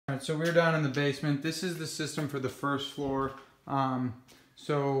Alright, so we're down in the basement. This is the system for the first floor.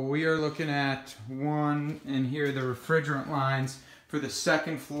 So we are looking at one, and here are the refrigerant lines for the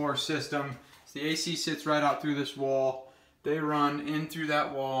second floor system. So the AC sits right out through this wall. They run in through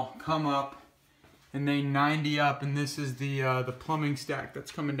that wall, come up, and they 90 up, and this is the plumbing stack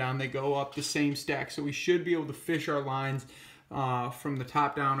that's coming down. They go up the same stack, so we should be able to fish our lines from the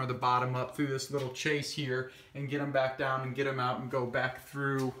top down or the bottom up through this little chase here and get them back down and get them out and go back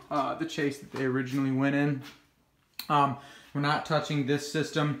through the chase that they originally went in. We're not touching this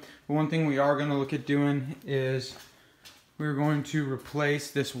system, but one thing we are going to look at doing is we're going to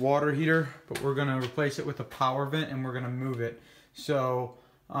replace this water heater, but we're going to replace it with a power vent, and we're going to move it. So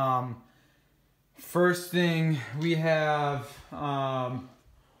first thing, we have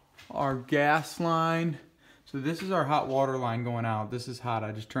our gas line. So this is our hot water line going out. This is hot.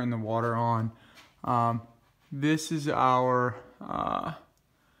 I just turned the water on. This is our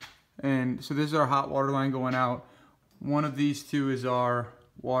and so this is our hot water line going out. One of these two is our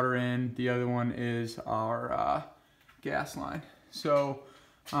water in. The other one is our gas line. So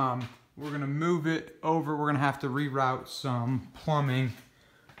we're gonna move it over. We're gonna have to reroute some plumbing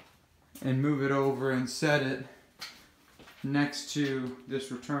and move it over and set it next to this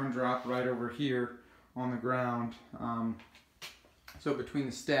return drop right over here on the ground. So between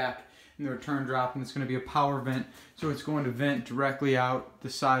the stack and the return drop, and it's going to be a power vent, so it's going to vent directly out the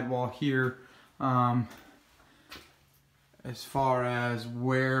sidewall here. As far as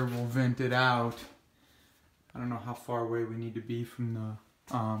where we'll vent it out, I don't know how far away we need to be from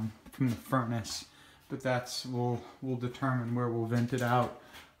the furnace, but that's we'll determine where we'll vent it out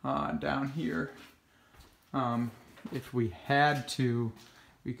down here. If we had to,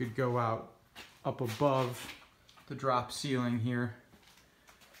 we could go out up above the drop ceiling here,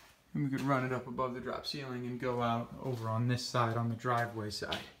 and we could run it up above the drop ceiling and go out over on this side, on the driveway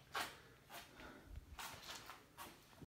side.